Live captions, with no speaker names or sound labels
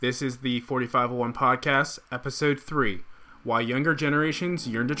This is the 4501 Podcast, Episode 3, Why Younger Generations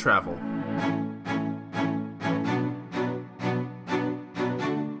Yearn to Travel.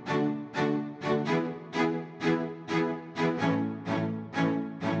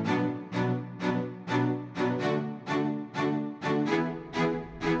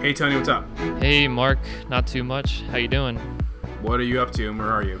 Hey Tony, what's up? Hey Mark, not too much. How you doing? What are you up to and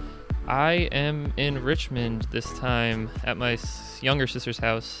where are you? I am in Richmond this time at my younger sister's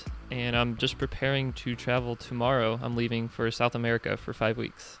house, and I'm just preparing to travel tomorrow. I'm leaving for South America for 5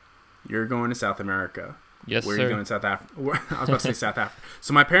 weeks. You're going to South America. Yes, Where sir. are you going to South Africa? I was about to say South Africa.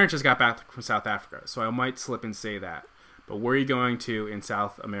 So my parents just got back from South Africa, so I might slip and say that. But where are you going to in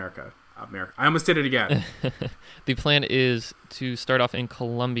South America? I almost did it again. The plan is to start off in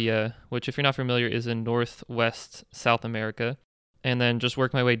Colombia, which, if you're not familiar, is in northwest South America, and then just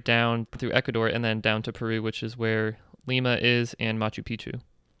work my way down through Ecuador and then down to Peru, which is where Lima is, and Machu Picchu.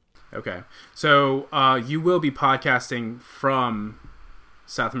 Okay. So you will be podcasting from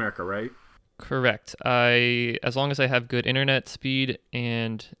South America, right? Correct. As long as I have good internet speed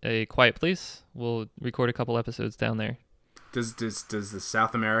and a quiet place, we'll record a couple episodes down there. Does the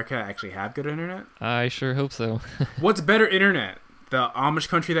South America actually have good internet? I sure hope so. What's better internet? The Amish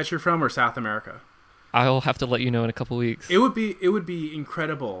country that you're from or South America? I'll have to let you know in a couple weeks. It would be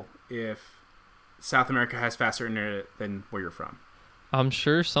incredible if South America has faster internet than where you're from. I'm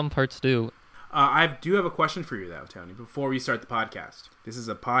sure some parts do. I do have a question for you, though, Tony, before we start the podcast. This is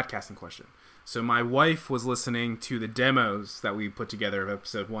a podcasting question. So my wife was listening to the demos that we put together of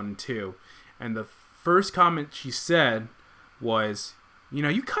episode 1 and 2, and the first comment she said was,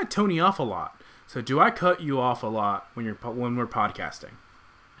 you cut Tony off a lot. So do I cut you off a lot when we're podcasting?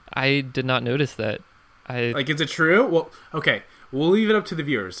 I did not notice that. Is it true? Well, okay, we'll leave it up to the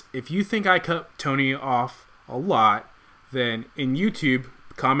viewers. If you think I cut Tony off a lot, then in YouTube,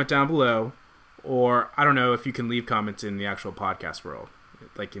 comment down below, or I don't know if you can leave comments in the actual podcast world,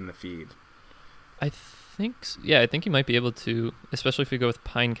 like in the feed. I think you might be able to, especially if we go with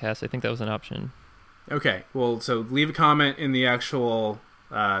Pinecast. I think that was an option. Okay, well, so leave a comment in the actual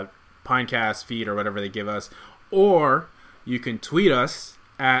Pinecast feed or whatever they give us, or you can tweet us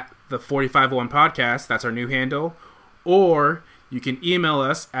at the 4501 Podcast. That's our new handle. Or you can email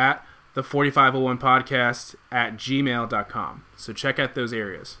us at the 4501podcast at gmail.com. So check out those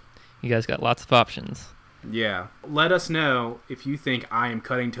areas. You guys got lots of options. Yeah. Let us know if you think I am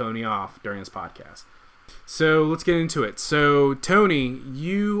cutting Tony off during this podcast. So let's get into it. So Tony,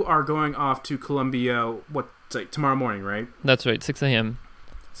 you are going off to Colombia, tomorrow morning, right? That's right, 6 a.m.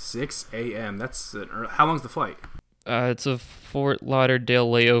 6 a.m. How long's the flight? It's a Fort Lauderdale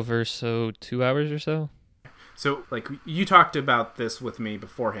layover, so 2 hours or so. So, you talked about this with me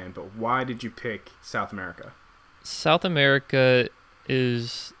beforehand, but why did you pick South America? South America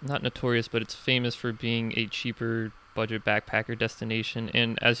is not notorious, but it's famous for being a cheaper budget backpacker destination.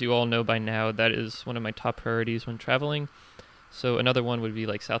 And as you all know by now, that is one of my top priorities when traveling. So another one would be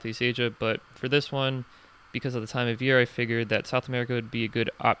like Southeast Asia. But for this one, because of the time of year, I figured that South America would be a good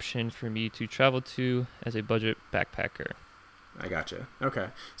option for me to travel to as a budget backpacker. I gotcha. Okay.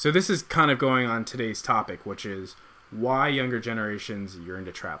 So this is kind of going on today's topic, which is why younger generations yearn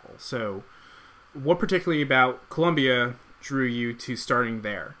to travel. So what particularly about Colombia drew you to starting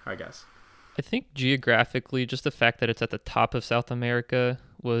there, I guess? I think geographically, just the fact that it's at the top of South America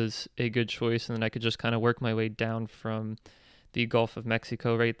was a good choice, and then I could just kind of work my way down from the Gulf of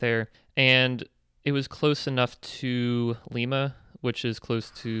Mexico right there. And it was close enough to Lima, which is close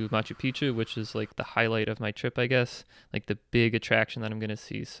to Machu Picchu, which is like the highlight of my trip, I guess, like the big attraction that I'm going to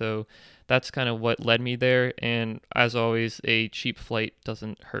see. So that's kind of what led me there. And as always, a cheap flight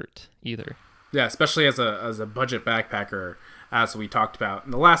doesn't hurt either. Yeah, especially as a budget backpacker, as we talked about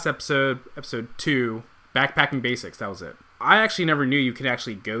in the last episode 2, backpacking basics. That was it. I actually never knew you could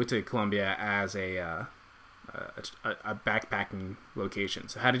actually go to Colombia as a backpacking location.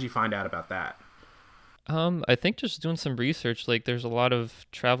 So how did you find out about that? I think just doing some research. There's a lot of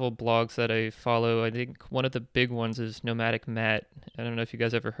travel blogs that I follow. I think one of the big ones is Nomadic Matt. I don't know if you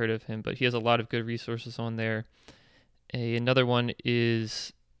guys ever heard of him, but he has a lot of good resources on there. Another one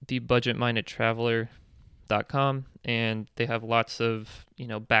is thebudgetmindedtraveler.com, and they have lots of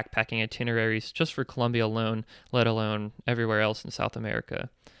backpacking itineraries just for Colombia alone, let alone everywhere else in South America.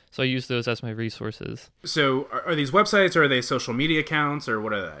 So I use those as my resources. So are these websites, or are they social media accounts, or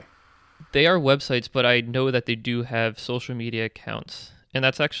what are they? They are websites, but I know that they do have social media accounts. And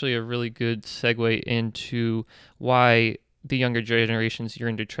that's actually a really good segue into why the younger generations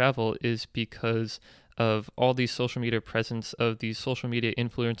yearn to travel, is because of all these social media presence of these social media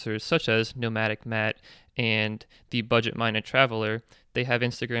influencers such as Nomadic Matt and the Budget Minded Traveler. they have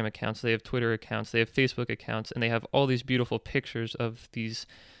Instagram accounts, they have Twitter accounts, they have Facebook accounts, and they have all these beautiful pictures of these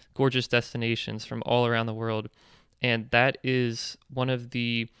gorgeous destinations from all around the world. And that is one of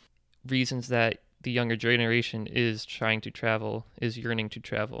the reasons that the younger generation is trying to travel, is yearning to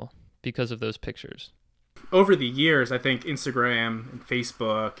travel, because of those pictures. Over the years, I think Instagram and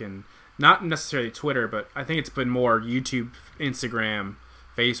Facebook, and not necessarily Twitter, but I think it's been more YouTube, Instagram,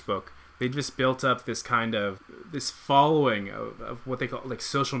 Facebook. They just built up this kind of this following of what they call like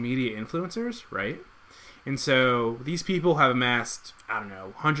social media influencers, right? And so these people have amassed, I don't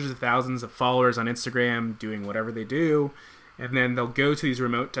know, hundreds of thousands of followers on Instagram doing whatever they do. And then they'll go to these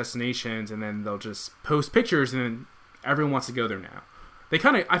remote destinations and then they'll just post pictures and then everyone wants to go there now. They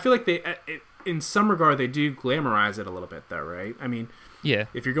kind of, I feel like they, in some regard, they do glamorize it a little bit though, right? I mean, yeah.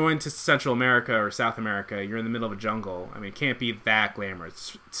 If you're going to Central America or South America, you're in the middle of a jungle. I mean, it can't be that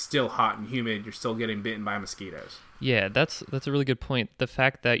glamorous. It's still hot and humid. You're still getting bitten by mosquitoes. Yeah, that's a really good point. The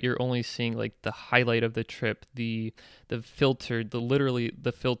fact that you're only seeing like the highlight of the trip, the filtered, literally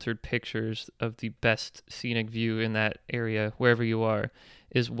the filtered pictures of the best scenic view in that area, wherever you are,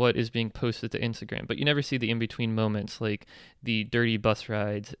 is what is being posted to Instagram. But you never see the in-between moments, like the dirty bus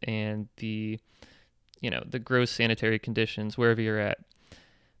rides and the gross sanitary conditions wherever you're at.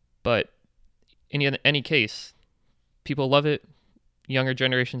 But in any case, people love it. Younger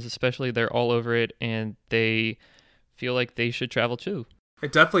generations especially, they're all over it, and they feel like they should travel too.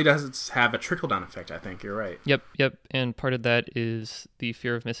 It definitely does have a trickle-down effect, I think. You're right. Yep. And part of that is the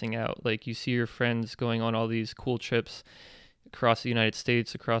fear of missing out. Like, you see your friends going on all these cool trips across the United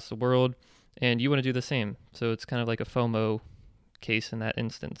States, across the world, and you want to do the same. So it's kind of like a FOMO case in that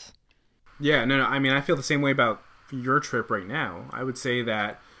instance. Yeah, no, I mean, I feel the same way about your trip right now. I would say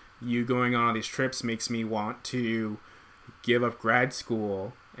that you going on all these trips makes me want to give up grad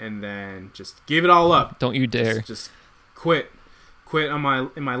school and then just give it all up. Don't you dare. Just quit in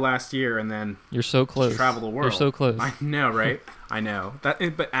my last year and then you're so close. Travel the world. You're so close. I know, right? I know. But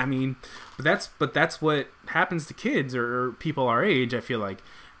that's what happens to kids or people our age. I feel like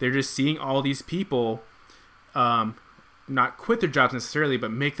they're just seeing all these people not quit their jobs necessarily, but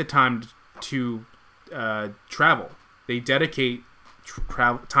make the time to travel. They dedicate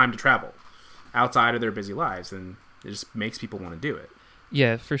time to travel outside of their busy lives, and it just makes people want to do it.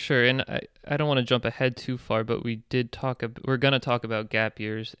 Yeah, for sure. And I don't want to jump ahead too far, but we're going to talk about gap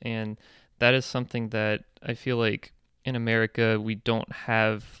years, and that is something that I feel like in America we don't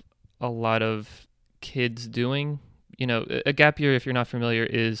have a lot of kids doing. You know, a gap year, if you're not familiar,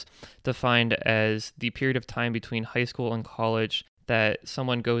 is defined as the period of time between high school and college that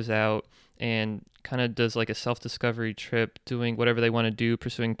someone goes out and kind of does like a self-discovery trip, doing whatever they want to do,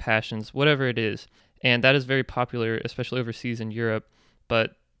 pursuing passions, whatever it is. And that is very popular, especially overseas in Europe.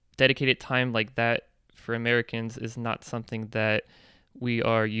 But dedicated time like that for Americans is not something that we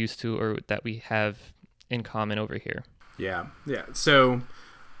are used to or that we have in common over here. Yeah. So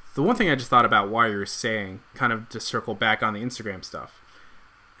the one thing I just thought about while you were saying, kind of to circle back on the Instagram stuff,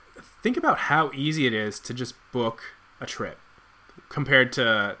 think about how easy it is to just book a trip compared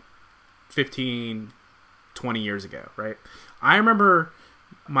to 15, 20 years ago, right? I remember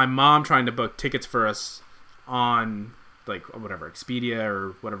my mom trying to book tickets for us on like whatever, Expedia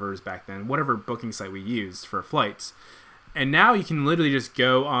or whatever it was back then, whatever booking site we used for flights. And now you can literally just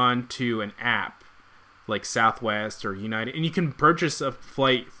go on to an app like Southwest or United, and you can purchase a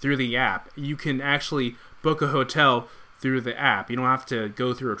flight through the app. You can actually book a hotel through the app. You don't have to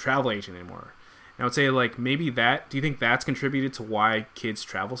go through a travel agent anymore. And I would say, like, maybe do you think that's contributed to why kids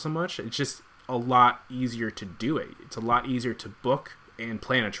travel so much? It's just a lot easier to do it. It's a lot easier to book and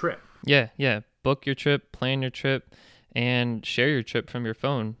plan a trip. Yeah. Book your trip, plan your trip, and share your trip from your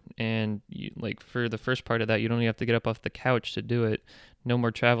phone. And for the first part of that, you don't even have to get up off the couch to do it. No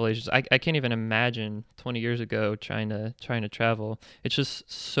more travel agents. I can't even imagine 20 years ago trying to travel. It's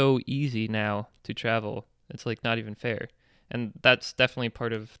just so easy now to travel. It's like not even fair. And that's definitely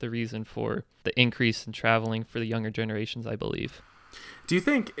part of the reason for the increase in traveling for the younger generations, I believe. Do you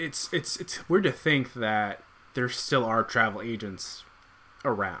think it's weird to think that there still are travel agents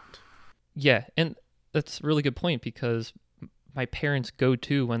around? Yeah, and that's a really good point, because my parents'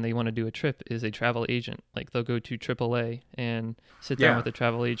 go-to when they want to do a trip is a travel agent. Like, they'll go to AAA and sit down with a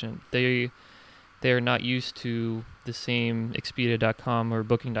travel agent. They are not used to the same Expedia.com or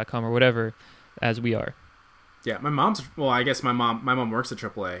Booking.com or whatever as we are. Yeah, I guess my mom works at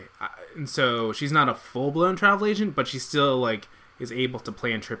AAA, and so she's not a full-blown travel agent, but she still like is able to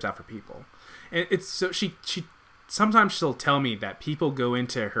plan trips out for people. And it's so she sometimes she'll tell me that people go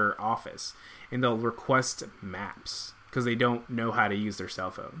into her office and they'll request maps because they don't know how to use their cell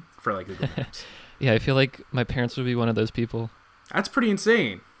phone for like Google Maps. Yeah, I feel like my parents would be one of those people. That's pretty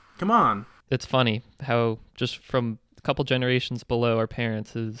insane. Come on. It's funny how just from a couple generations below our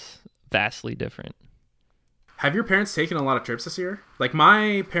parents is vastly different. Have your parents taken a lot of trips this year? Like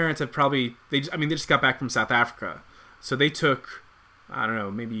my parents have probably, they just got back from South Africa. So they took, I don't know,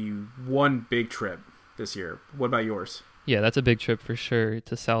 maybe one big trip this year. What about yours? Yeah, that's a big trip for sure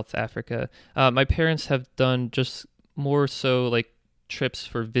to South Africa. My parents have done just more so like trips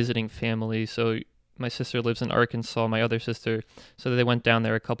for visiting family. So my sister lives in Arkansas, my other sister. So they went down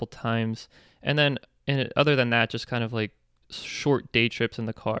there a couple times. And then other than that, just kind of like short day trips in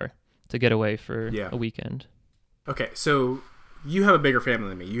the car to get away for a weekend. Okay, so you have a bigger family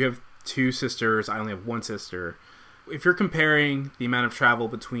than me. You have two sisters. I only have one sister. If you're comparing the amount of travel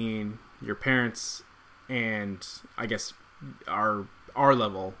between your parents and I guess our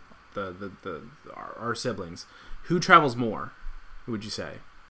level, our siblings, who travels more? Who would you say?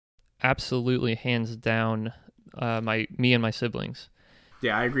 Absolutely, hands down, me and my siblings.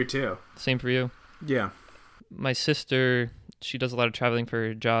 Yeah, I agree too. Same for you? Yeah. My sister, she does a lot of traveling for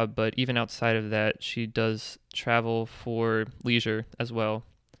her job, but even outside of that, she does travel for leisure as well.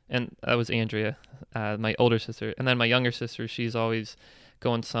 And that was Andrea, my older sister. And then my younger sister, she's always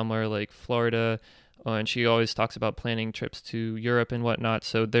going somewhere like Florida, and she always talks about planning trips to Europe and whatnot.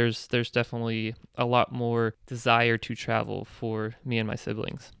 So there's definitely a lot more desire to travel for me and my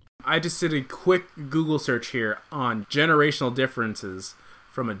siblings. I just did a quick Google search here on generational differences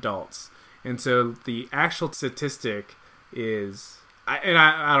from adults. And so the actual statistic is,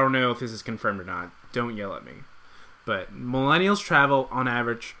 I don't know if this is confirmed or not, don't yell at me, but millennials travel on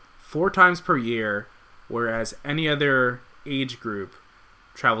average 4 times per year, whereas any other age group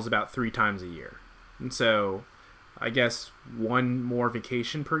travels about 3 times a year. And so I guess one more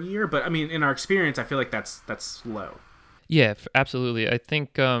vacation per year, but I mean, in our experience, I feel like that's low. Yeah, absolutely. I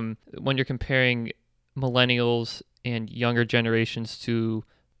think when you're comparing millennials and younger generations to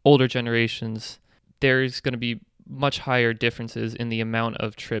older generations, there's going to be much higher differences in the amount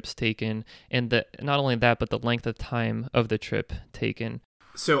of trips taken, and not only that, but the length of time of the trip taken.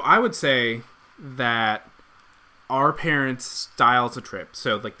 So I would say that our parents' styles of trips,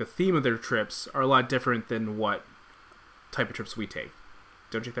 so like the theme of their trips, are a lot different than what type of trips we take.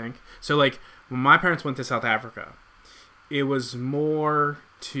 Don't you think? So like when my parents went to South Africa, it was more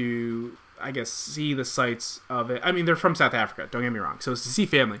to, I guess, see the sights of it. I mean, they're from South Africa, don't get me wrong. So it's to see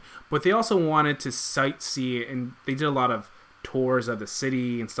family. But they also wanted to sightsee, and they did a lot of tours of the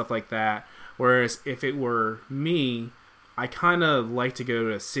city and stuff like that. Whereas if it were me, I kind of like to go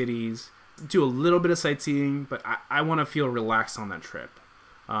to cities, do a little bit of sightseeing, but I want to feel relaxed on that trip.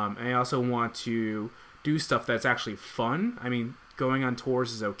 And I also want to do stuff that's actually fun. I mean, going on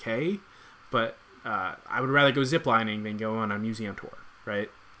tours is okay, but I would rather go ziplining than go on a museum tour, right?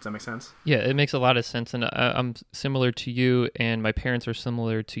 Does that make sense? Yeah, it makes a lot of sense, and I'm similar to you, and my parents are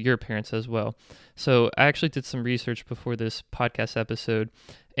similar to your parents as well. So I actually did some research before this podcast episode,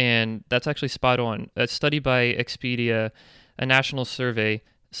 and that's actually spot on. A study by Expedia, a national survey,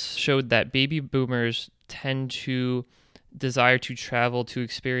 showed that baby boomers tend to desire to travel to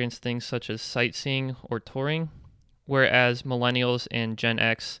experience things such as sightseeing or touring, whereas millennials and Gen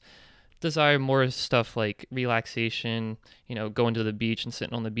X desire more stuff like relaxation, going to the beach and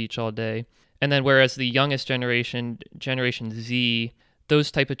sitting on the beach all day. And then whereas the youngest generation, Generation Z,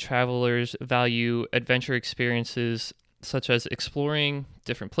 those type of travelers value adventure experiences such as exploring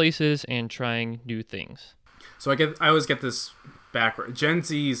different places and trying new things. So I always get this backward. Gen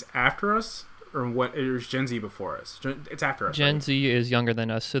Z's after us, or what? Or is Gen Z before us? It's after us. Gen right? Z is younger than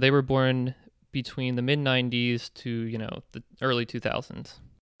us, so they were born between the mid 90s to the early 2000s.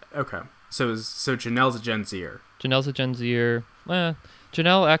 Okay, so Janelle's a Gen Zer. Janelle's a Gen Zer.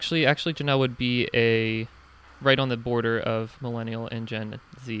 Janelle actually Janelle would be right on the border of millennial and Gen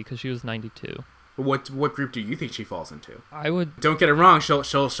Z because she was 92. What group do you think she falls into? Don't get it wrong.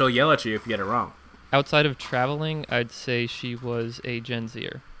 She'll yell at you if you get it wrong. Outside of traveling, I'd say she was a Gen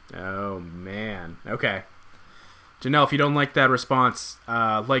Zer. Oh man. Okay. Janelle, if you don't like that response,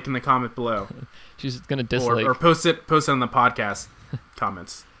 like in the comment below. She's gonna dislike. Or post it on the podcast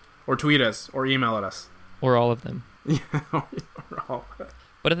comments. Or tweet us, or email at us. Or all of them. Yeah, or all of them.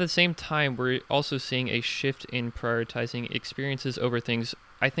 But at the same time, we're also seeing a shift in prioritizing experiences over things,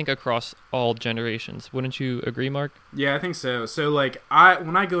 I think, across all generations. Wouldn't you agree, Mark? Yeah, I think so. So, like,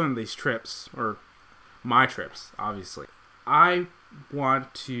 when I go on these trips, or my trips, obviously, I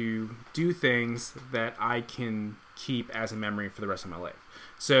want to do things that I can keep as a memory for the rest of my life.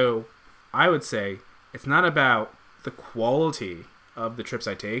 So, I would say it's not about the quality of the trips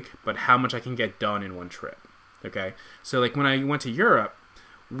I take, but how much I can get done in one trip. Okay? So like when I went to Europe,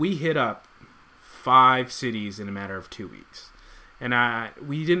 we hit up 5 cities in a matter of 2 weeks. And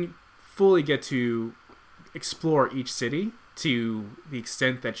we didn't fully get to explore each city to the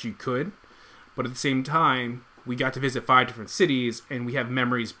extent that you could. But at the same time, we got to visit 5 different cities, and we have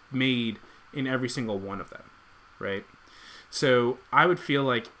memories made in every single one of them, right? So I would feel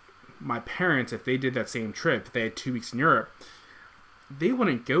like my parents, if they did that same trip, if they had 2 weeks in Europe, they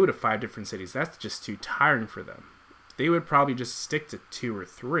wouldn't go to 5 different cities. That's just too tiring for them. They would probably just stick to 2 or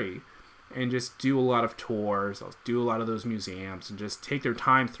 3 and just do a lot of tours. They'll do a lot of those museums and just take their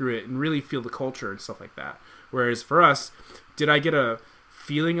time through it and really feel the culture and stuff like that. Whereas for us, did I get a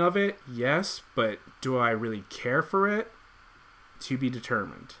feeling of it? Yes, but do I really care for it? To be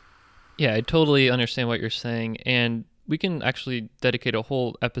determined. Yeah, I totally understand what you're saying, and we can actually dedicate a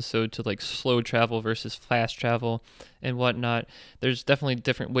whole episode to like slow travel versus fast travel and whatnot. There's definitely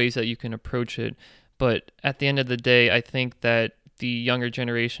different ways that you can approach it, but at the end of the day, I think that the younger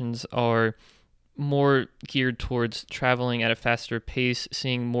generations are more geared towards traveling at a faster pace,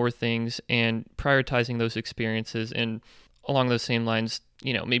 seeing more things, and prioritizing those experiences. And along those same lines,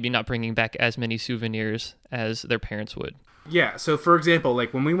 maybe not bringing back as many souvenirs as their parents would. Yeah, so for example,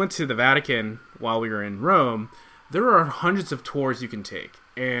 like when we went to the Vatican while we were in Rome, there are hundreds of tours you can take.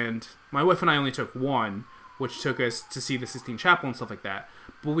 And my wife and I only took one, which took us to see the Sistine Chapel and stuff like that.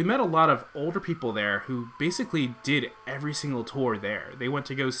 But we met a lot of older people there who basically did every single tour there. They went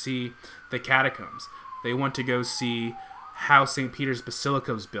to go see the catacombs. They went to go see how St. Peter's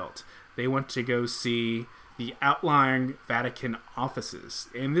Basilica was built. They went to go see the outlying Vatican offices.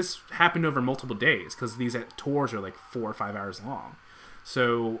 And this happened over multiple days because these tours are like 4 or 5 hours long.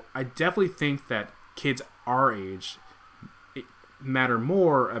 So I definitely think that kids our age matter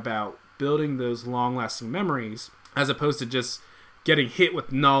more about building those long-lasting memories as opposed to just getting hit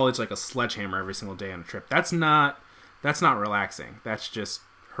with knowledge like a sledgehammer every single day on a trip. That's not relaxing. That's just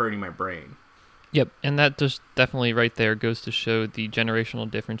hurting my brain. Yep, and that just definitely right there goes to show the generational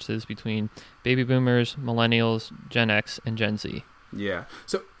differences between baby boomers, millennials, Gen X, and Gen Z. Yeah.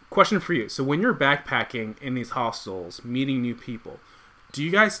 So, question for you. So, when you're backpacking in these hostels, meeting new people, do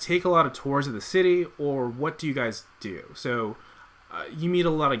you guys take a lot of tours of the city, or what do you guys do? So, you meet a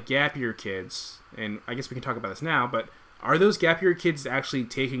lot of gap year kids, and I guess we can talk about this now, but are those gap year kids actually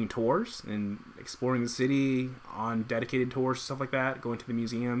taking tours and exploring the city on dedicated tours, stuff like that, going to the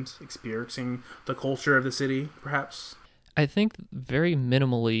museums, experiencing the culture of the city, perhaps? I think very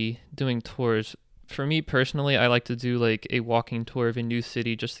minimally doing tours. For me personally, I like to do like a walking tour of a new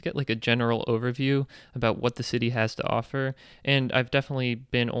city just to get like a general overview about what the city has to offer. And I've definitely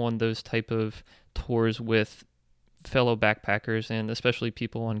been on those type of tours with fellow backpackers and especially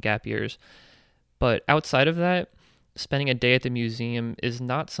people on gap years. But outside of that, spending a day at the museum is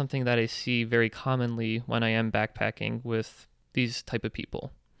not something that I see very commonly when I am backpacking with these type of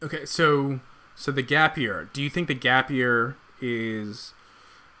people. Okay, so the gap year, do you think the gap year is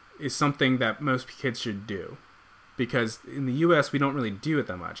something that most kids should do? Because in the US, we don't really do it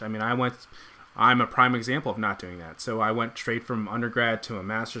that much. I mean, I'm a prime example of not doing that. So I went straight from undergrad to a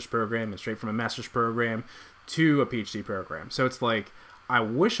master's program and straight from a master's program to a PhD program. So it's like, I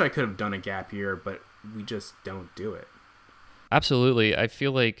wish I could have done a gap year, but we just don't do it. Absolutely. I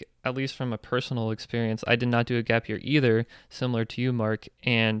feel like, at least from a personal experience, I did not do a gap year either, similar to you, Mark.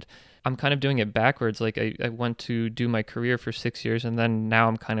 And I'm kind of doing it backwards. Like I went to do my career for 6 years, and then now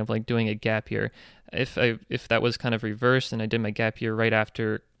I'm kind of like doing a gap year. If that was kind of reversed and I did my gap year right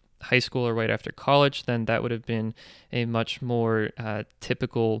after high school or right after college, then that would have been a much more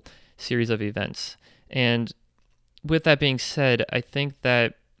typical series of events. And with that being said, I think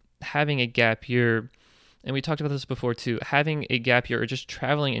that having a gap year, and we talked about this before too, having a gap year or just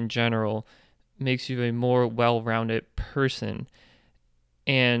traveling in general makes you a more well-rounded person.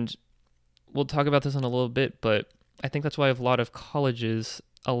 And we'll talk about this in a little bit, but I think that's why a lot of colleges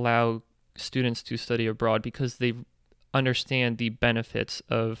allow students to study abroad, because they understand the benefits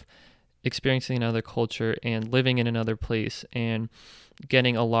of experiencing another culture and living in another place and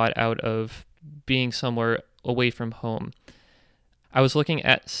getting a lot out of being somewhere away from home. I was looking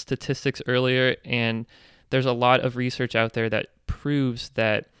at statistics earlier, and there's a lot of research out there that proves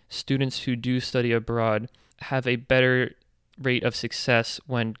that students who do study abroad have a better rate of success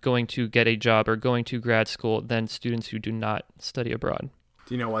when going to get a job or going to grad school than students who do not study abroad.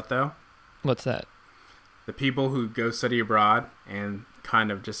 Do you know what, though? What's that? The people who go study abroad and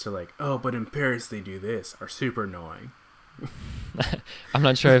kind of just are like, oh, but in Paris they do this, are super annoying. I'm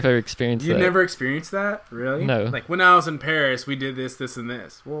not sure I've ever experienced that. You never experienced that? Really? No. Like, when I was in Paris, we did this, this, and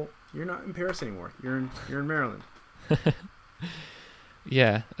this. Well, you're not in Paris anymore. You're in Maryland.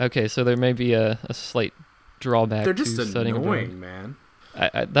 Yeah. Okay, so there may be a slight drawback They're just to studying annoying, abroad. man.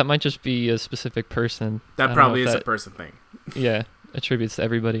 That might just be a specific person. That probably is a person thing. Yeah, attributes to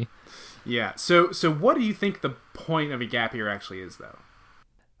everybody. Yeah. So what do you think the point of a gap year actually is, though?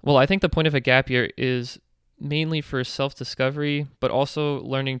 Well, I think the point of a gap year is mainly for self-discovery, but also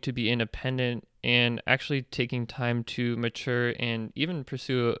learning to be independent and actually taking time to mature and even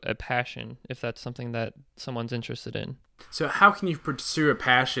pursue a passion if that's something that someone's interested in. So how can you pursue a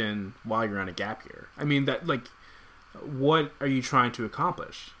passion while you're on a gap year? I mean, what are you trying to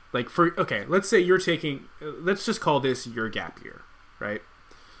accomplish? Let's say let's just call this your gap year, right?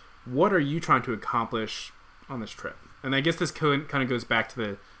 What are you trying to accomplish on this trip? And I guess this kind of goes back to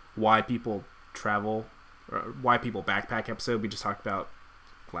the why people travel, or why people backpack episode we just talked about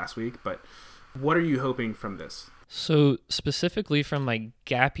last week. But what are you hoping from this? So specifically from my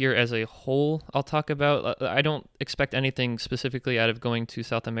gap year as a whole, I'll talk about, I don't expect anything specifically out of going to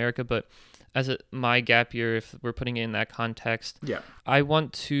South America, but my gap year, if we're putting it in that context, I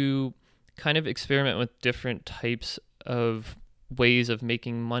want to kind of experiment with different types of ways of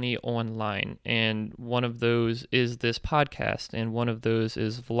making money online. And one of those is this podcast, and one of those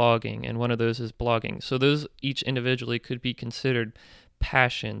is vlogging, and one of those is blogging. So those each individually could be considered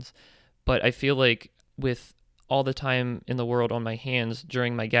passions. But I feel like with all the time in the world on my hands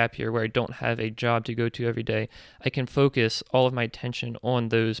during my gap year where I don't have a job to go to every day, I can focus all of my attention on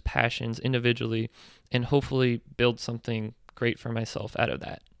those passions individually and hopefully build something great for myself out of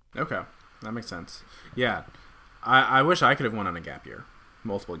that. Okay, that makes sense. Yeah, I wish I could have went on a gap year,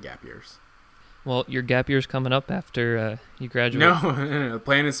 multiple gap years. Well, your gap year's coming up after you graduate. No, the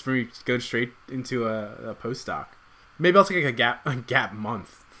plan is for me to go straight into a postdoc. Maybe I'll take a gap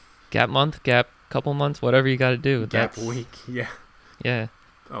month. Gap month, gap couple months, whatever you got to do. Gap week, yeah. Yeah.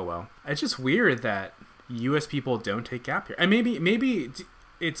 Oh, well. It's just weird that U.S. people don't take gap year. And maybe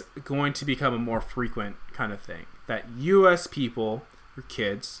it's going to become a more frequent kind of thing. That U.S. people, or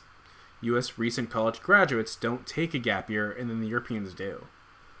kids, U.S. recent college graduates don't take a gap year, and then the Europeans do.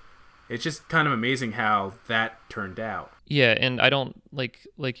 It's just kind of amazing how that turned out. Yeah, and I don't, like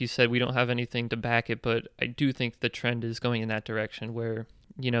you said, we don't have anything to back it, but I do think the trend is going in that direction where,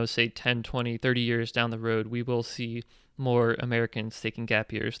 say 10, 20, 30 years down the road, we will see more Americans taking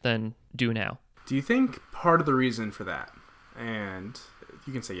gap years than do now. Do you think part of the reason for that, and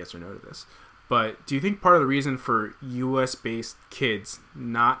you can say yes or no to this, but do you think part of the reason for U.S.-based kids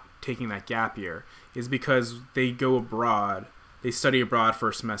not taking that gap year is because they go abroad, they study abroad for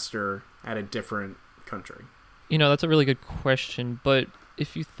a semester at a different country? That's a really good question, but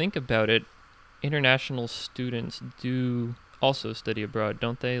if you think about it, international students do also study abroad,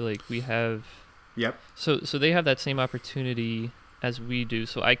 don't they? Like we have... Yep. So they have that same opportunity as we do,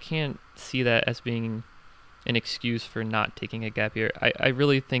 so I can't see that as being an excuse for not taking a gap year. I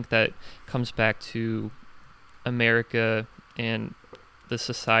really think that comes back to America and the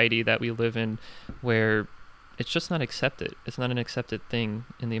society that we live in where it's just not accepted. It's not an accepted thing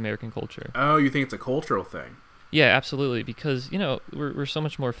in the American culture. Oh, you think it's a cultural thing? Yeah, absolutely, because, we're so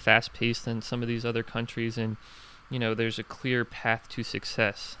much more fast-paced than some of these other countries, and there's a clear path to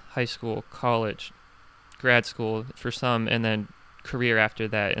success: high school, college, grad school for some, and then career after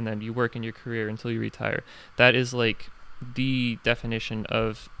that, and then you work in your career until you retire. That is like the definition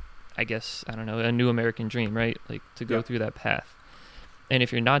of, I guess, I don't know, a new American dream, right? Like to go through that path. And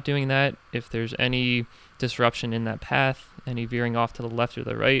if you're not doing that, if there's any disruption in that path, any veering off to the left or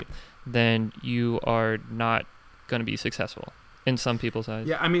the right, then you are not going to be successful in some people's eyes.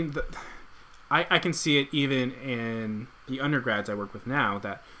 Yeah, I mean... I can see it even in the undergrads I work with now,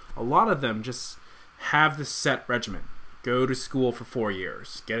 that a lot of them just have this set regimen. Go to school for 4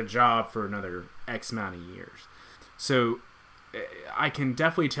 years, get a job for another X amount of years. So I can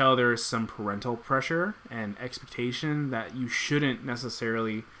definitely tell there is some parental pressure and expectation that you shouldn't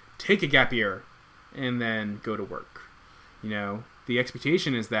necessarily take a gap year and then go to work. The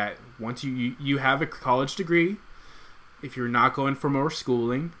expectation is that once you have a college degree, if you're not going for more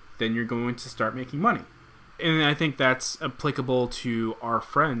schooling, then you're going to start making money. And I think that's applicable to our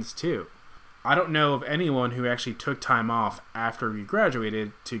friends too. I don't know of anyone who actually took time off after we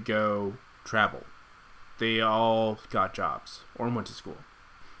graduated to go travel. They all got jobs or went to school.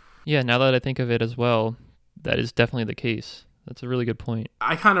 Yeah, now that I think of it as well, that is definitely the case. That's a really good point.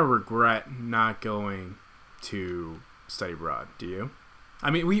 I kind of regret not going to study abroad. Do you? I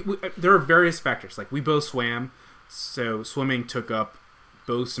mean, we there are various factors. Like we both swam, so swimming took up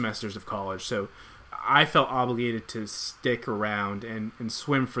both semesters of college, so I felt obligated to stick around and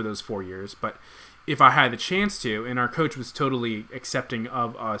swim for those 4 years. But if I had the chance to, and our coach was totally accepting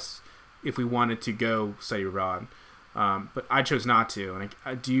of us if we wanted to go study abroad, but I chose not to.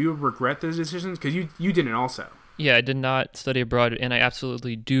 And do you regret those decisions? Because you didn't also. Yeah, I did not study abroad, and I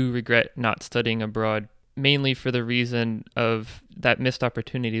absolutely do regret not studying abroad, mainly for the reason of that missed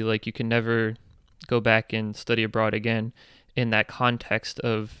opportunity. Like, you can never go back and study abroad again in that context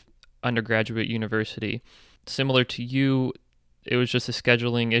of undergraduate university. Similar to you, it was just a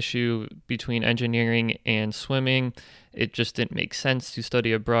scheduling issue between engineering and swimming. It just didn't make sense to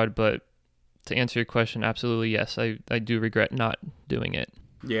study abroad, but to answer your question, absolutely yes, I do regret not doing it.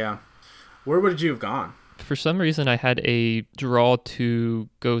 Yeah. Where would you have gone? For some reason, I had a draw to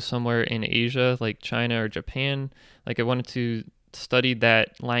go somewhere in Asia, like China or Japan. Like, I wanted to study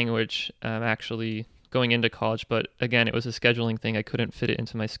that language actually going into college, but again, it was a scheduling thing. I couldn't fit it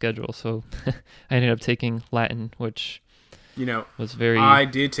into my schedule, so I ended up taking Latin, which was very... I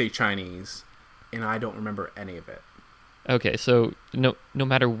did take Chinese, and I don't remember any of it. Okay, so no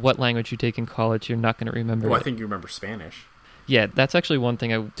matter what language you take in college, you're not going to remember it. I think you remember Spanish. Yeah, that's actually one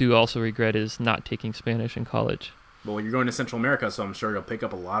thing I do also regret is not taking Spanish in college. Well, you're going to Central America, so I'm sure you'll pick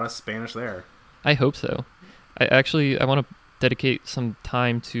up a lot of Spanish there. I hope so. I want to dedicate some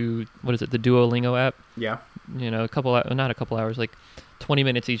time to, the Duolingo app. Yeah. Not a couple hours, like 20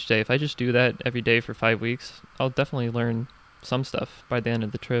 minutes each day. If I just do that every day for 5 weeks, I'll definitely learn some stuff by the end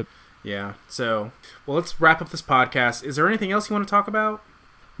of the trip. Yeah. So, let's wrap up this podcast. Is there anything else you want to talk about?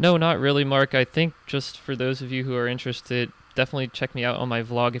 No, not really, Mark. I think just for those of you who are interested, definitely check me out on my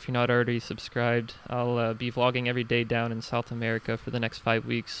vlog if you're not already subscribed. I'll be vlogging every day down in South America for the next 5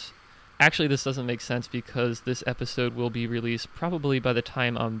 weeks. Actually, this doesn't make sense because this episode will be released probably by the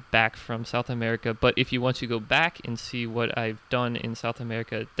time I'm back from South America. But if you want to go back and see what I've done in South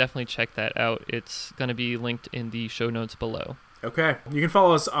America, definitely check that out. It's going to be linked in the show notes below. Okay. You can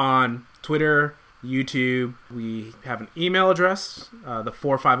follow us on Twitter, YouTube. We have an email address, the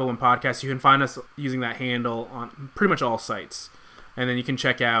 4501 podcast. You can find us using that handle on pretty much all sites. And then you can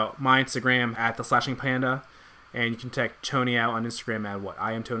check out my Instagram at the Slashing Panda. And you can check Tony out on Instagram at what?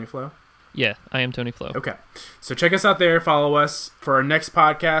 I am Tony Flo? Yeah, I am Tony Flo. Okay. So check us out there. Follow us. For our next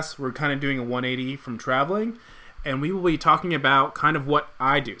podcast, we're kind of doing a 180 from traveling. And we will be talking about kind of what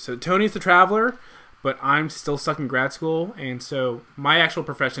I do. So Tony's the traveler, but I'm still stuck in grad school. And so my actual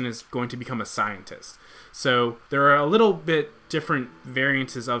profession is going to become a scientist. So there are a little bit different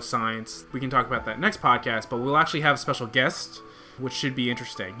variances of science. We can talk about that next podcast, but we'll actually have a special guest, which should be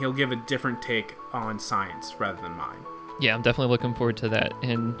interesting. He'll give a different take on science rather than mine. Yeah, I'm definitely looking forward to that,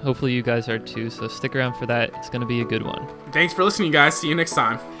 and hopefully you guys are too, so stick around for that. It's going to be a good one. Thanks for listening, guys. See you next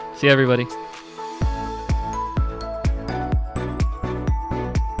time. See you, everybody.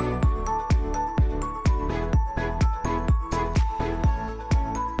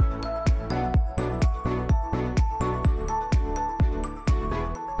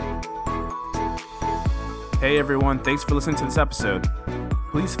 Hey everyone, thanks for listening to this episode.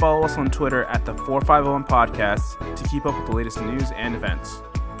 Please follow us on Twitter at the 4501 Podcast to keep up with the latest news and events.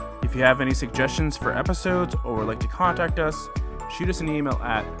 If you have any suggestions for episodes or would like to contact us, shoot us an email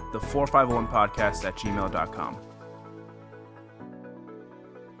at the 4501podcast@gmail.com.